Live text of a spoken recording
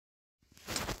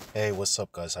Hey, what's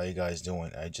up, guys? How you guys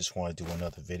doing? I just want to do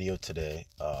another video today,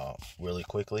 really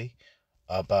quickly,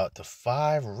 about the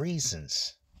 5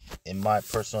 reasons, in my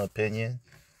personal opinion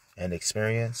and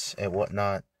experience and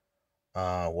whatnot,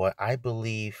 what I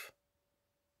believe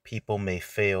people may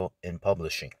fail in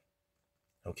publishing.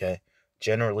 Okay,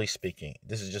 generally speaking,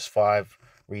 this is just 5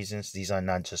 reasons. These are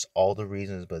not just all the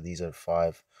reasons, but these are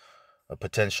 5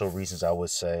 potential reasons I would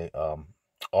say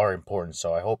are important.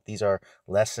 So I hope these are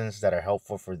lessons that are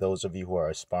helpful for those of you who are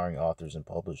aspiring authors and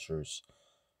publishers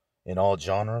in all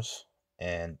genres,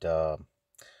 and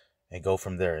go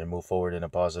from there and move forward in a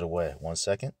positive way. 1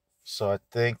 second. So I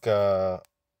think the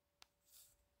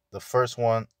first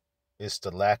one is the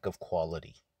lack of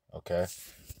quality. Okay,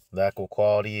 lack of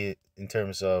quality in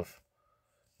terms of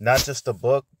not just the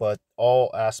book, but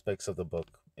all aspects of the book.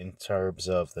 In terms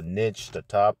of the niche, the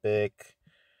topic,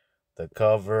 the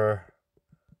cover,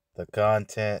 the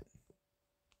content,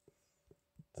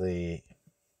 the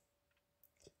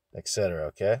etc.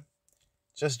 Okay,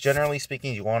 just generally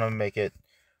speaking, you want to make it,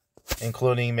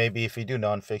 including maybe if you do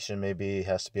nonfiction, maybe it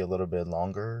has to be a little bit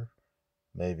longer,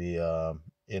 maybe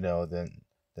than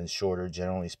shorter.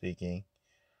 Generally speaking,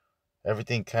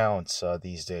 everything counts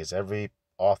these days. Every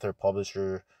author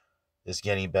publisher is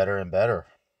getting better and better.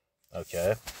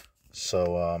 Okay,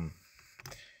 so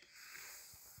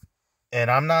and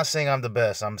I'm not saying I'm the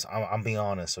best. I'm being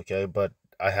honest. Okay, but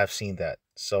I have seen that.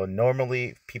 So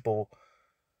normally people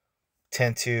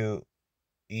tend to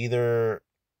either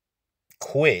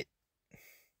quit,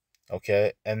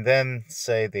 okay, and then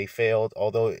say they failed.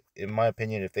 Although, in my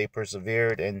opinion, if they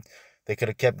persevered and they could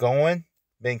have kept going,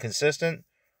 being consistent,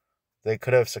 they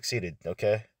could have succeeded,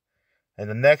 okay? And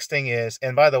the next thing is,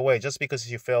 and by the way, just because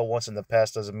you failed once in the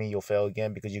past doesn't mean you'll fail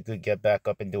again, because you could get back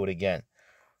up and do it again.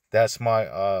 That's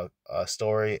my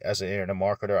story as an internet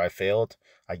marketer. I failed,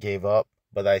 I gave up,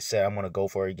 but I said I'm gonna go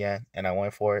for it again, and I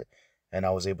went for it, and I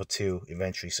was able to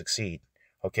eventually succeed.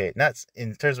 Okay, not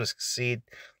in terms of succeed,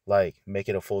 like make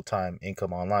it a full time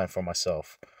income online for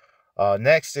myself.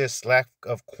 Next is lack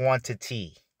of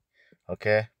quantity.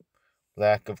 Okay,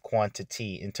 lack of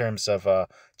quantity in terms of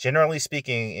generally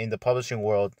speaking, in the publishing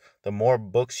world, the more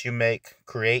books you make,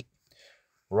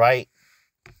 write,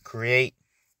 create,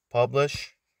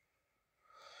 publish,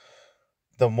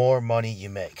 the more money you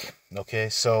make. Okay,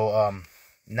 so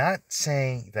not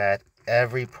saying that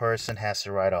every person has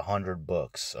to write 100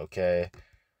 books. Okay,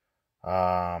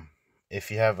 um,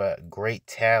 if you have a great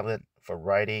talent for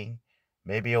writing,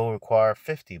 maybe it'll require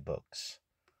 50 books,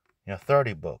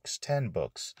 30 books, 10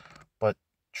 books, but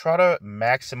try to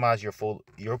maximize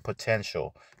your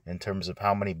potential in terms of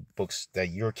how many books that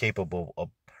you're capable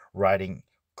of writing,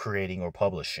 creating, or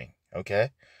publishing. Okay,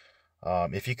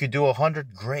 if you could do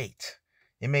 100, great.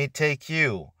 It may take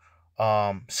you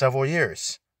several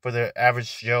years for the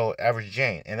average Joe, average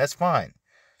Jane, and that's fine.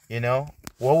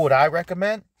 What would I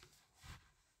recommend?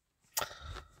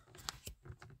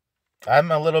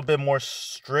 I'm a little bit more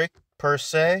strict per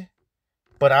se,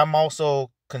 but I'm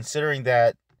also considering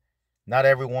that not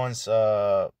everyone's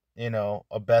a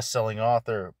best-selling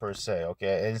author per se,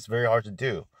 okay? And it's very hard to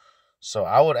do. So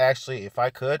I would actually, if I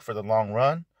could, for the long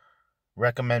run,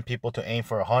 recommend people to aim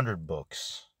for 100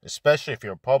 books, especially if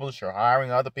you're a publisher hiring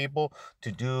other people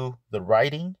to do the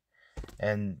writing,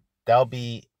 and that'll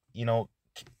be,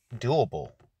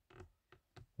 doable.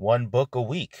 1 book a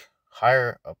week,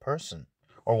 hire a person,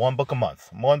 or 1 book a month.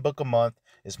 1 book a month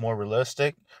is more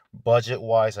realistic, budget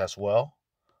wise as well.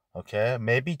 Okay,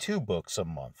 maybe 2 books a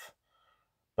month,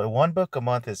 but 1 book a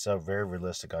month is very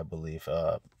realistic, I believe,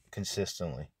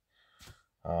 consistently.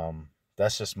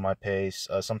 That's just my pace.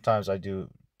 Sometimes I do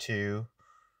two,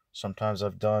 sometimes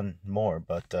I've done more,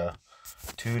 but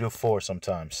 2 to 4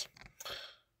 sometimes.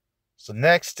 So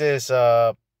next is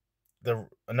the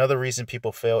another reason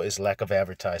people fail is lack of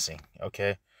advertising.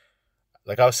 Okay,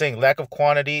 like I was saying, lack of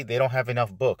quantity. They don't have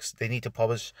enough books. They need to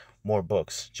publish more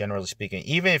books, generally speaking.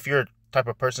 Even if you're a type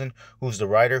of person who's the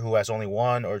writer who has only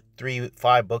 1 or 3,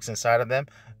 5 books inside of them,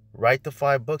 write the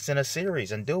 5 books in a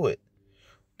series and do it.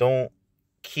 Don't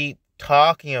keep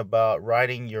talking about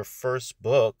writing your first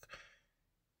book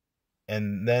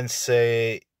and then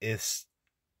say it's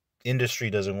industry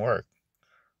doesn't work,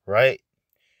 right?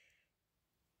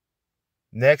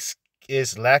 Next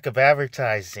is lack of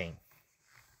advertising.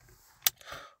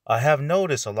 I have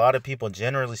noticed a lot of people,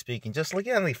 generally speaking, just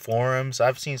looking at the forums.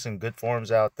 I've seen some good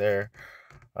forums out there.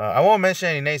 I won't mention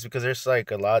any names because there's like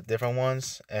a lot of different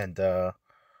ones, and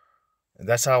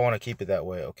that's how I want to keep it that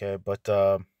way. Okay, but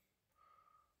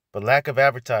lack of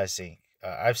advertising.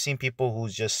 I've seen people who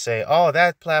just say, "Oh,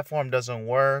 that platform doesn't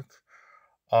work."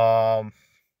 Um,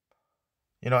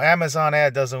 Amazon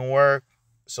ad doesn't work.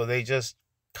 so they just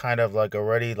kind of like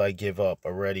already like give up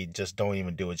already, just don't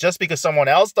even do it just because someone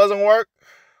else doesn't work.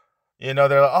 They're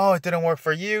like, oh, it didn't work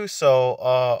for you, so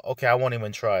okay, I won't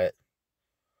even try it.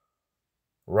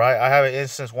 Right? I have an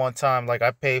instance one time, like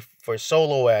I paid for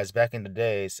solo ads back in the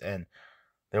days, and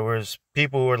there was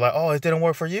people who were like, oh, it didn't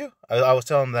work for you. I was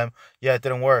telling them, yeah, it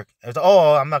didn't work. It was,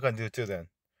 oh, I'm not gonna do it too then.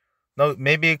 No,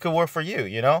 maybe it could work for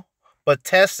you. But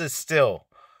test it still,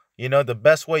 the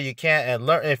best way you can, and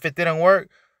learn. If it didn't work,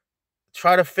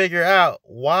 try to figure out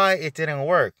why it didn't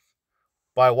work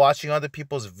by watching other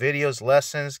people's videos,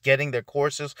 lessons, getting their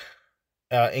courses,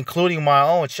 including my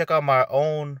own. Check out my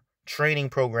own training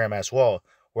program as well,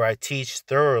 where I teach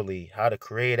thoroughly how to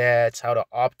create ads, how to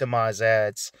optimize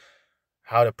ads,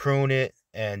 how to prune it,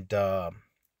 and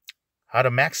how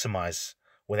to maximize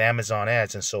with Amazon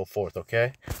ads and so forth.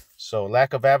 Okay, so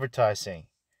lack of advertising.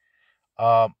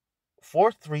 Um,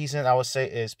 Fourth reason I would say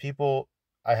is people,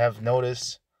 I have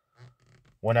noticed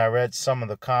when I read some of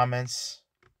the comments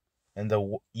in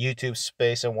the YouTube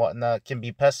space and whatnot, can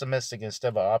be pessimistic instead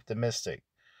of optimistic.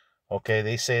 Okay,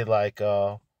 they say like,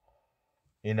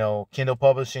 Kindle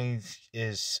publishing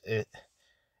it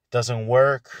doesn't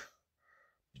work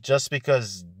just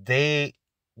because they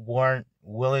weren't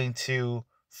willing to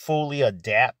fully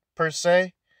adapt per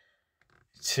se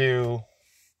to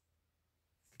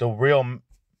the real,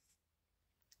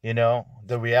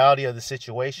 the reality of the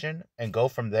situation and go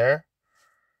from there.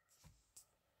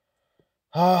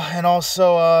 And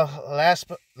also,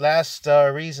 last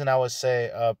reason I would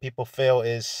say people fail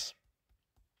is,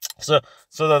 so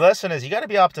the lesson is you got to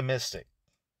be optimistic.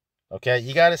 Okay,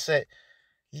 you got to say,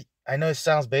 I know it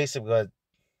sounds basic, but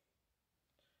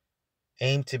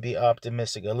aim to be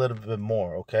optimistic a little bit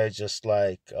more. Okay, just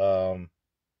like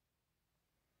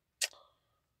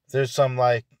there's some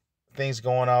like things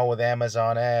going on with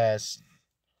Amazon ads.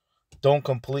 Don't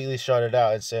completely shut it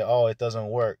out and say, oh, it doesn't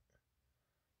work.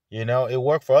 It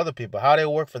worked for other people. How did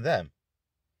it work for them?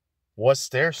 What's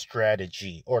their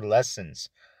strategy or lessons?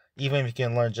 Even if you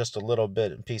can learn just a little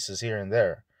bit in pieces here and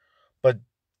there. But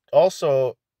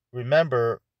also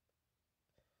remember,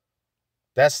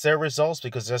 that's their results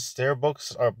because their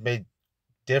books are made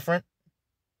different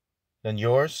than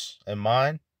yours and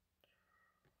mine.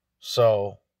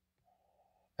 So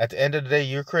at the end of the day,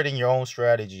 you're creating your own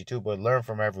strategy too, but learn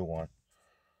from everyone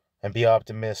and be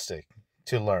optimistic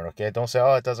to learn. Okay, don't say,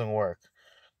 oh, it doesn't work.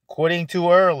 Quitting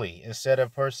too early instead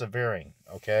of persevering.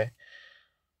 Okay.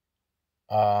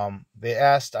 They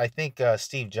asked, I think,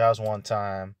 Steve Jobs one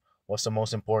time, what's the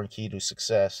most important key to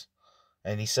success?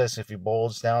 And he says, if he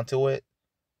boils down to it,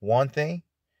 one thing,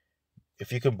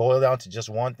 if you can boil down to just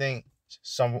one thing,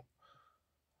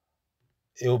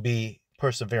 it will be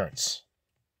perseverance.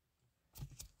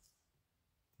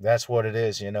 That's what it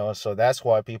is. So that's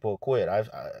why people quit.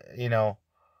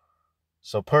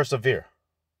 So persevere.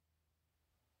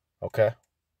 Okay.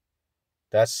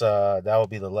 That would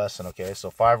be the lesson. Okay.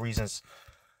 So 5 reasons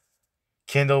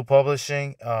Kindle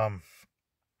publishing.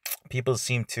 People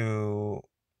seem to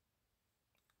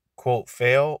quote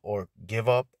fail or give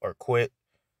up or quit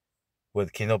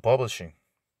with Kindle publishing,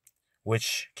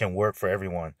 which can work for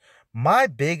everyone. My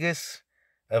biggest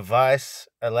advice,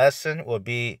 a lesson would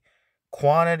be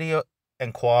quantity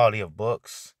and quality of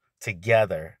books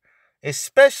together.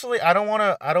 Especially, I don't want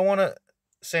to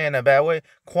say in a bad way,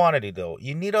 quantity though.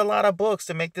 You need a lot of books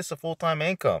to make this a full-time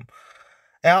income.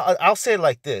 And I'll say it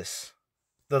like this.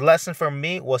 The lesson for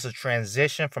me was a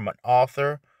transition from an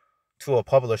author to a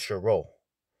publisher role,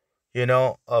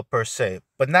 per se.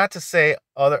 But not to say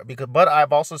but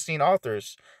I've also seen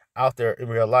authors out there in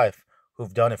real life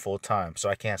who've done it full time. So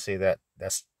I can't say that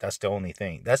that's the only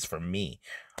thing. That's for me.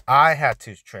 I had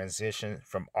to transition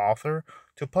from author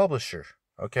to publisher.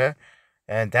 Okay.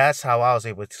 And that's how I was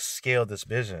able to scale this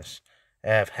business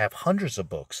and have hundreds of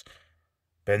books.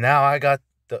 But now I got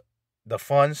the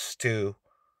funds to,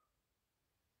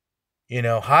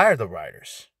 hire the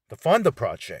writers, to fund the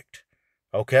project.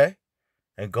 Okay.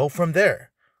 And go from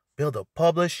there. Build a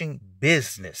publishing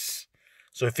business.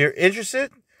 So if you're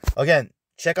interested, again,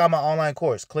 check out my online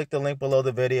course. Click the link below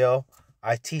the video.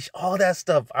 I teach all that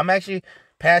stuff. I'm actually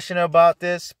passionate about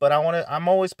this, but I'm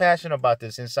always passionate about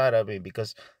this inside of me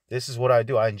because this is what I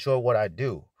do. I enjoy what I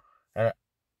do. And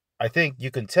I think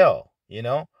you can tell,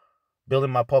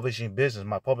 building my publishing business,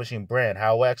 my publishing brand,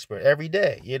 HowExpert every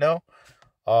day,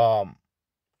 Um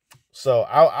so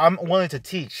I'm willing to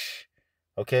teach.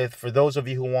 Okay, for those of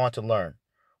you who want to learn,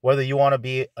 whether you want to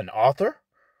be an author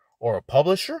or a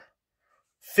publisher,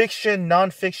 fiction,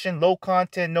 nonfiction, low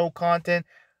content, no content,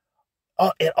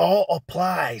 it all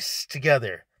applies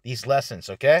together. These lessons,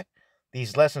 okay?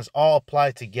 These lessons all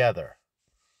apply together.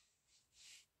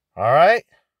 All right?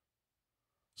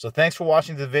 So thanks for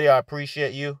watching the video. I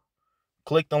appreciate you.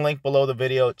 Click the link below the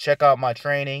video. Check out my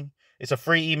training. It's a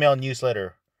free email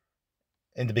newsletter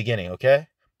in the beginning, okay?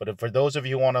 But for those of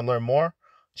you who want to learn more,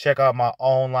 check out my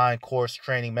online course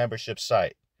training membership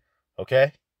site,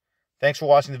 okay? Thanks for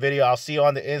watching the video. I'll see you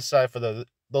on the inside for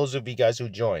those of you guys who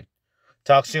join.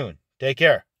 Talk soon. Take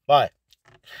care. Bye.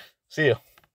 See you.